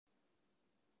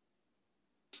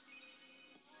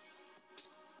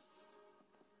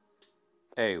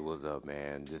Hey, what's up,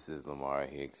 man? This is Lamar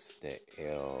Hicks, the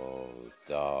L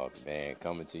Dog, man,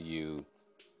 coming to you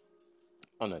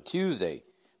on a Tuesday,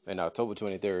 man, October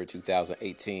 23rd,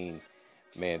 2018.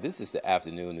 Man, this is the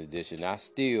afternoon edition. I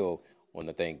still want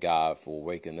to thank God for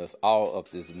waking us all up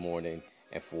this morning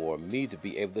and for me to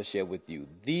be able to share with you,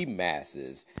 the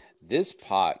masses, this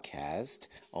podcast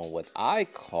on what I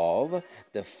call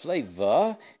the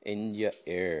flavor in your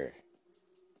ear.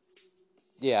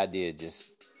 Yeah, I did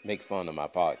just make fun of my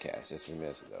podcast just a few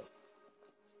minutes ago.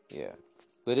 Yeah.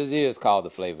 But it is called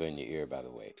The Flavor in Your Ear, by the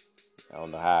way. I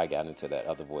don't know how I got into that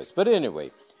other voice. But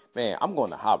anyway, man, I'm going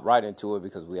to hop right into it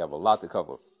because we have a lot to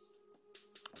cover.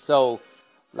 So,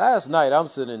 last night I'm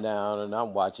sitting down and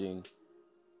I'm watching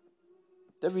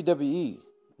WWE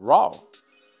Raw,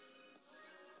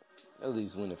 at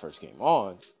least when it first came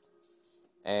on.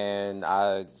 And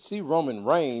I see Roman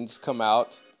Reigns come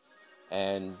out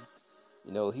and,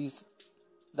 he's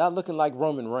not looking like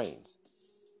Roman Reigns.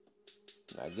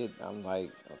 I'm like,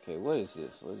 okay, what is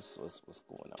this? What's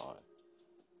going on?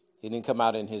 He didn't come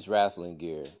out in his wrestling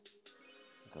gear.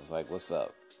 I was like, what's up?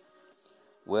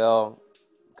 Well,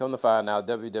 come to find out,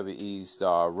 WWE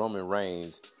star Roman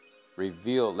Reigns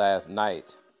revealed last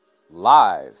night,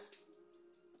 live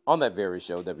on that very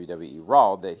show, WWE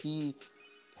Raw, that he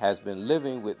has been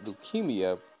living with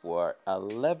leukemia for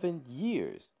 11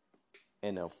 years.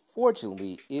 And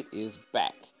unfortunately, it is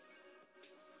back.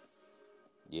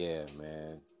 Yeah,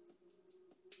 man.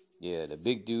 Yeah, the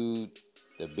big dude,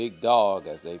 the big dog,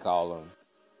 as they call him,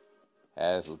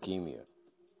 has leukemia.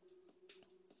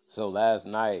 So last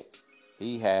night,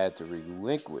 he had to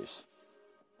relinquish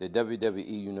the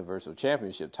WWE Universal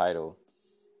Championship title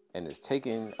and is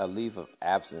taking a leave of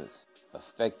absence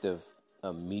effective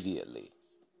immediately.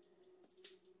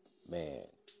 Man,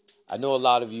 I know a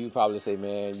lot of you probably say,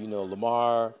 man,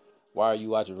 Lamar, why are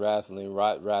you watching wrestling?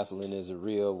 Wrestling isn't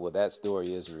real. Well, that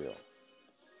story is real.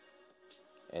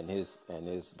 And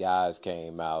his guys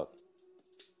came out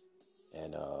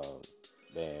and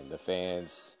man, the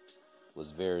fans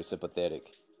was very sympathetic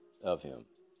of him.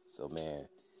 So man,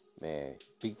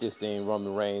 beat this thing,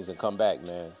 Roman Reigns, and come back,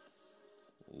 man.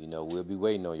 We'll be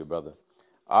waiting on you, brother.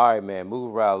 All right, man,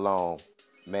 moving right along.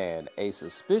 Man, a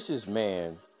suspicious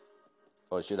man,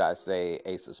 or should I say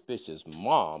a suspicious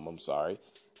mom, I'm sorry,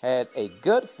 had a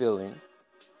gut feeling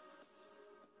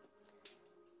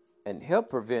and helped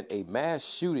prevent a mass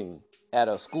shooting at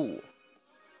a school.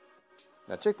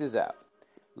 Now, check this out.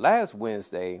 Last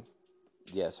Wednesday,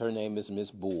 yes, her name is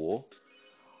Miss Bull,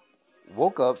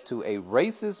 woke up to a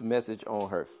racist message on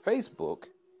her Facebook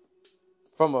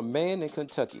from a man in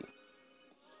Kentucky.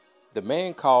 The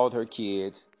man called her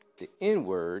kids the N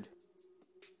word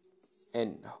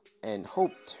and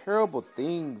hope terrible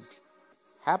things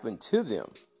happen to them.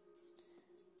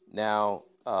 Now,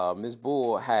 Ms.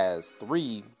 Bull has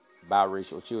 3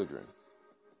 biracial children.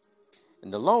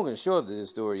 And the long and short of this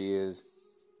story is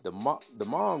the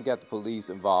mom got the police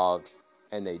involved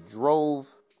and they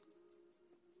drove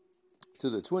to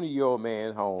the 20-year-old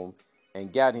man's home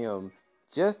and got him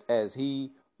just as he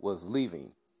was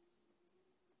leaving.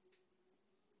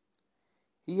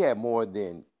 He had more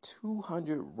than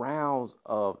 200 rounds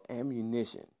of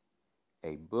ammunition,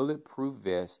 a bulletproof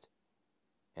vest,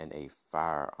 and a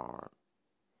firearm.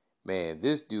 Man,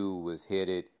 this dude was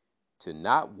headed to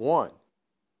not one,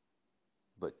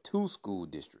 but 2 school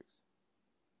districts.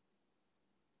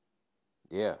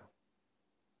 Yeah,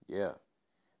 yeah.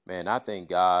 Man, I thank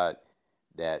God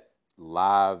that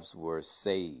lives were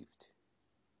saved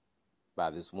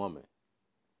by this woman.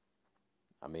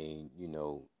 I mean,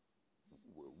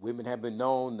 women have been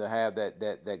known to have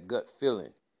that gut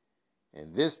feeling.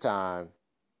 And this time,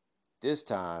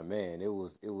 man, it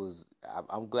was.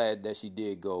 I'm glad that she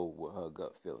did go with her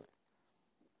gut feeling.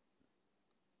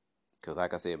 Because,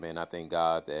 like I said, man, I thank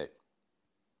God that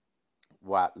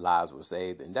lives were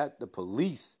saved and that the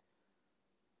police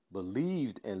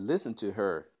believed and listened to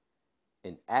her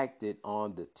and acted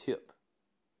on the tip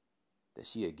that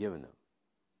she had given them.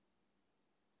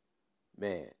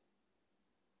 Man,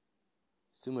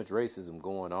 too much racism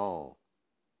going on.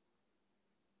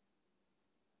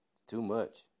 Too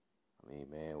much. I mean,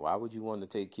 man, why would you want to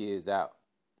take kids out?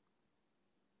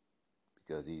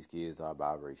 Because these kids are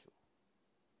biracial.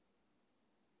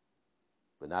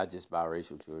 But not just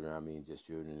biracial children, I mean just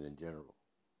children in general.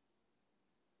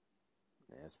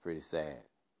 Man, that's pretty sad.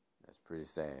 That's pretty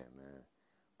sad, man.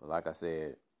 But like I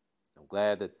said, I'm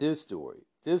glad that this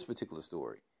particular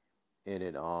story,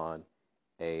 ended on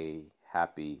a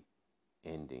happy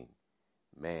ending.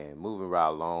 Man, moving right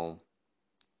along.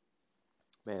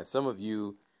 Man, some of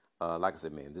you, like I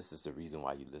said, man, this is the reason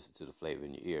why you listen to the flavor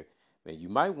in your ear. Man, you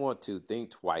might want to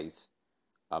think twice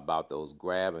about those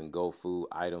grab and go food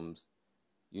items.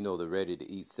 The ready to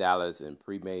eat salads and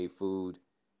pre made food,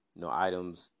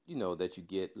 items, that you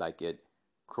get like at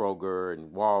Kroger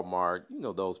and Walmart,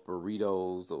 those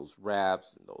burritos, those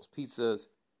wraps, and those pizzas.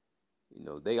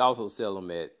 They also sell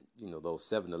them at, those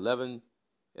 7-Eleven,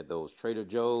 at those Trader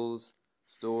Joe's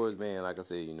stores. Man, like I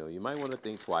said, you might want to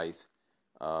think twice,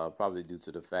 probably due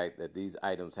to the fact that these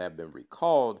items have been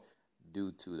recalled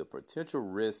due to the potential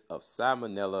risk of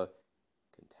salmonella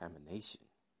contamination.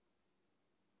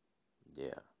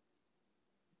 Yeah,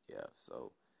 yeah.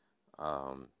 So,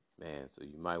 man, so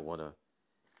you might wanna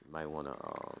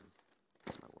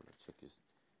check your,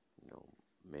 you know,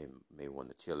 may want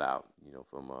to chill out,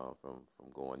 from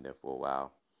going there for a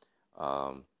while.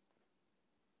 Um,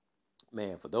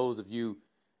 Man, for those of you,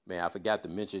 man, I forgot to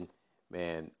mention,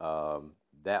 man,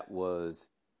 that was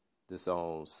the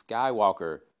song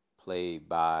Skywalker played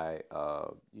by,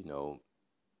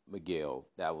 Miguel.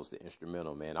 That was the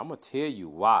instrumental, man. I'm gonna tell you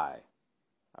why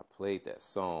I played that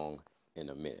song in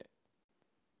a minute.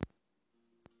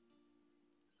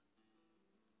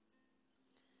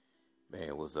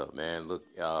 Man, what's up, man? Look,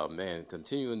 man,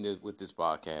 continuing with this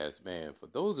podcast, man, for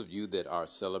those of you that are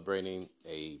celebrating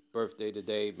a birthday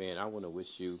today, man, I want to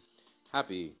wish you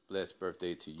happy, blessed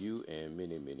birthday to you and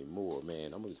many, many more,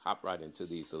 man. I'm going to hop right into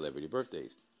these celebrity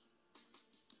birthdays.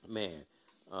 Man,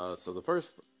 so the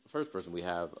first person we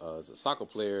have is a soccer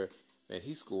player. Man,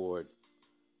 he scored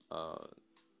uh,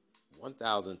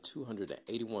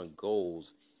 1,281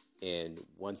 goals in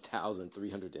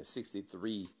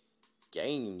 1,363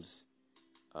 games,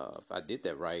 if I did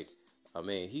that right.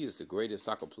 Man, he is the greatest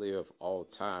soccer player of all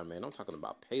time, man. I'm talking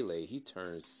about Pele. He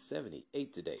turns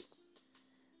 78 today.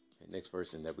 And next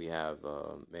person that we have,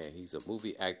 man, he's a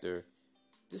movie actor.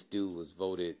 This dude was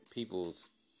voted People's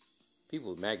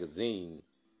Magazine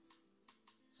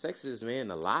Sexiest Man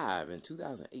Alive in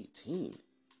 2018.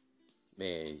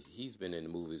 Man, he's been in the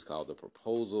movies called The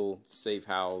Proposal, Safe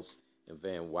House, and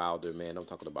Van Wilder. Man, I'm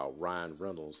talking about Ryan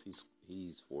Reynolds.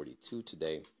 He's 42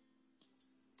 today.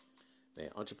 Man,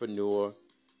 entrepreneur.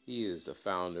 He is the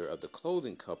founder of the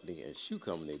clothing company and shoe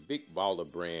company, Big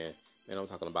Baller Brand. Man, I'm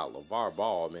talking about LeVar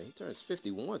Ball. Man, he turns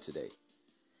 51 today.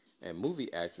 And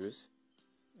movie actress.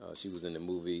 She was in the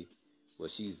movie. Well,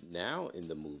 she's now in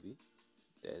the movie.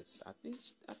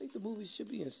 I think the movie should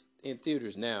be in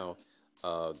theaters now.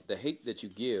 The Hate That You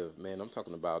Give. Man, I'm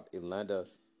talking about Ilana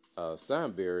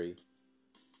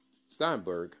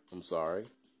Steinberg. I'm sorry.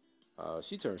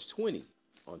 She turns 20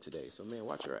 on today. So man,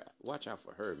 watch out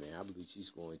for her, man. I believe she's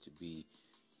going to be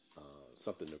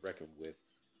something to reckon with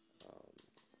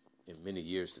in many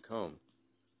years to come,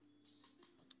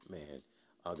 man.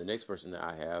 The next person that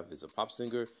I have is a pop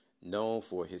singer known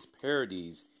for his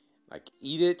parodies like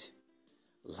 "Eat It,"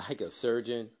 "Like a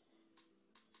Surgeon,"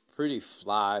 "Pretty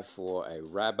Fly for a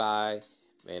Rabbi."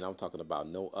 Man, I'm talking about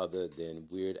no other than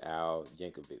Weird Al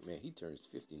Yankovic. Man, he turns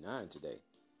 59 today.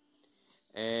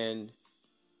 And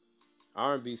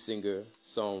R&B singer,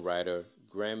 songwriter,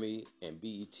 Grammy and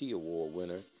BET Award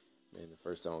winner. Man, the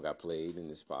first song I played in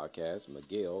this podcast,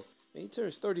 Miguel. Man, he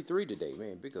turns 33 today.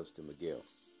 Man, big ups to Miguel.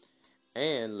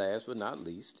 And last but not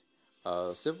least,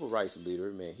 civil rights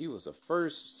leader. Man, he was the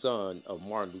first son of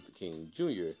Martin Luther King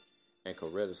Jr. and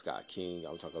Coretta Scott King.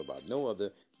 I'm talking about no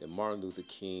other than Martin Luther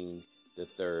King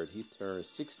III. He turned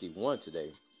 61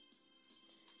 today.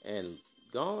 And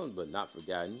gone but not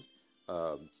forgotten,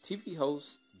 TV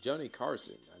host Johnny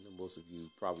Carson. I know most of you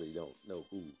probably don't know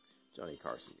who Johnny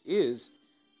Carson is,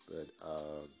 but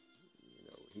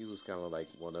he was kind of like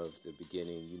one of the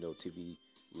beginning, TV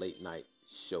late night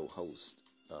show host.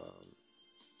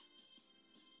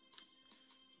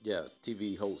 Yeah,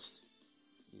 TV host.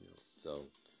 So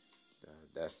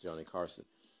that's Johnny Carson.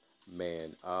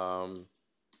 Man,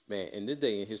 in this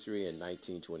day in history in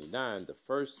 1929, the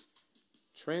first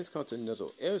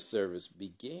transcontinental air service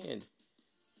began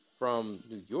from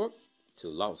New York to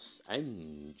Los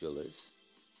Angeles.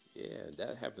 Yeah,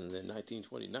 that happened in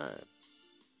 1929.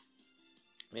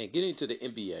 Man, getting to the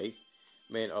NBA,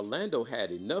 man, Orlando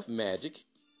had enough magic.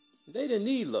 They didn't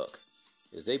need luck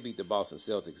as they beat the Boston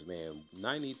Celtics, man,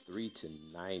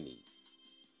 93-90.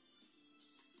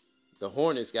 The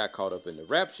Hornets got caught up in the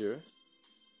rapture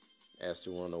as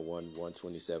Toronto won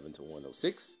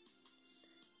 127-106.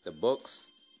 The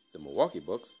Milwaukee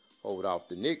Bucks, hold off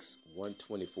the Knicks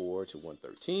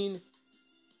 124-113.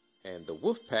 And the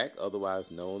Wolfpack,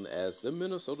 otherwise known as the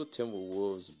Minnesota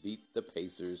Timberwolves, beat the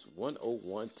Pacers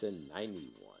 101-91.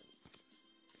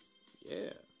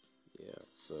 Yeah, yeah.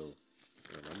 So,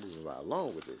 man, I'm moving right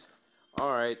along with this.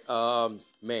 All right,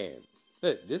 man,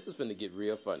 this is going to get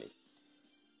real funny.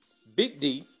 Big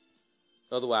D,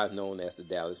 otherwise known as the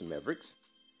Dallas Mavericks,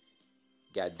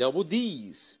 got double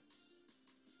D's.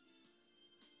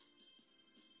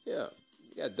 Yeah,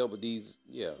 you got double D's.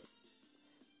 Yeah,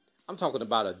 I'm talking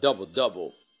about a double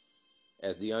double,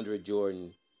 as DeAndre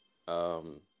Jordan,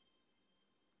 um,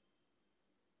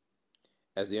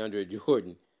 as DeAndre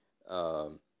Jordan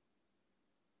um,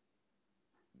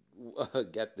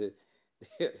 got the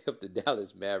if the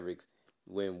Dallas Mavericks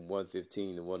win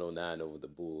 115 to 109 over the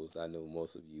Bulls. I know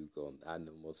most of you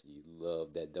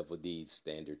love that double D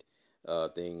standard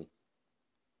thing.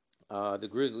 The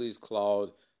Grizzlies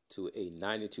clawed to a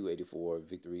 92-84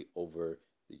 victory over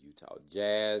the Utah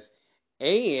Jazz.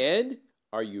 And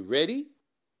are you ready?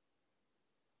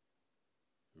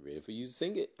 Ready for you to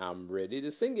sing it? I'm ready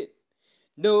to sing it.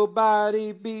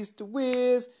 Nobody beats the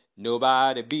Wiz.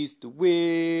 Nobody beats the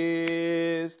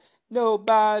Wiz.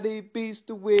 Nobody beats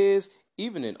the Wiz.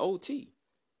 Even in OT,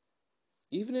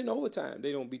 even in overtime,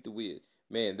 they don't beat the Wiz.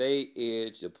 Man, they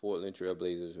edged the Portland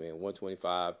Trailblazers, man,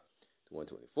 125 to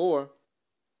 124.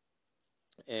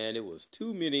 And it was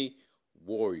too many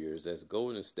Warriors as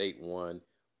Golden State won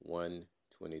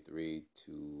 123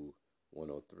 to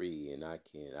 103. And I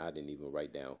didn't even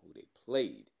write down who they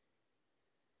played.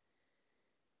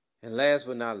 And last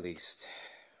but not least,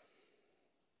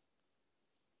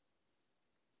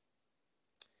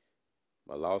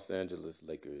 my Los Angeles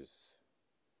Lakers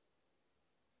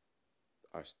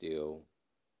are still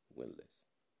winless.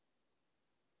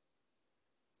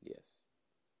 Yes.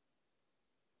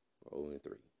 We're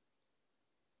 0-3.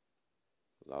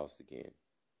 Lost again.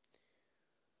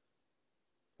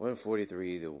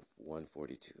 143 to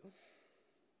 142.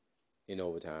 In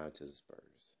overtime to the Spurs.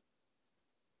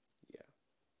 Yeah.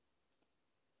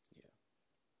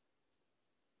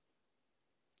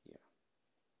 Yeah.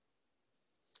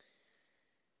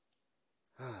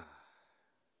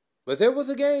 But there was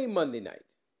a game Monday night.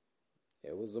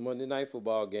 It was a Monday night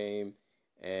football game,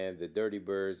 and the Dirty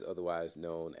Birds, otherwise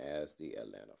known as the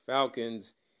Atlanta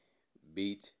Falcons,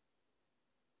 beat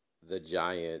the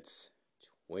Giants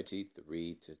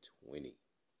 23 to 20.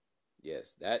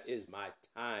 Yes, that is my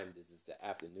time. This is the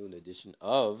afternoon edition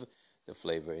of The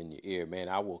Flavor in Your Ear. Man,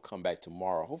 I will come back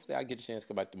tomorrow. Hopefully I get a chance to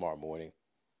come back tomorrow morning,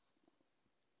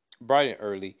 bright and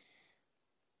early,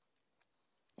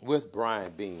 with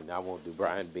Brian Bean. I won't do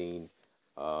Brian Bean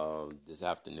this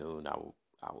afternoon. I will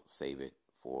save it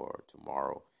for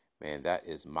tomorrow. Man, that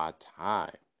is my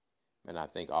time. And I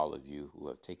thank all of you who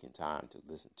have taken time to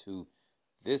listen to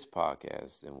this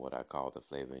podcast and what I call The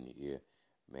Flavor in Your Ear.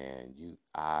 Man,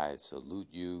 I salute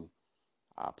you.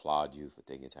 I applaud you for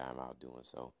taking time out doing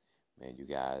so. Man, you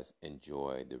guys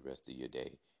enjoy the rest of your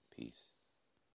day. Peace.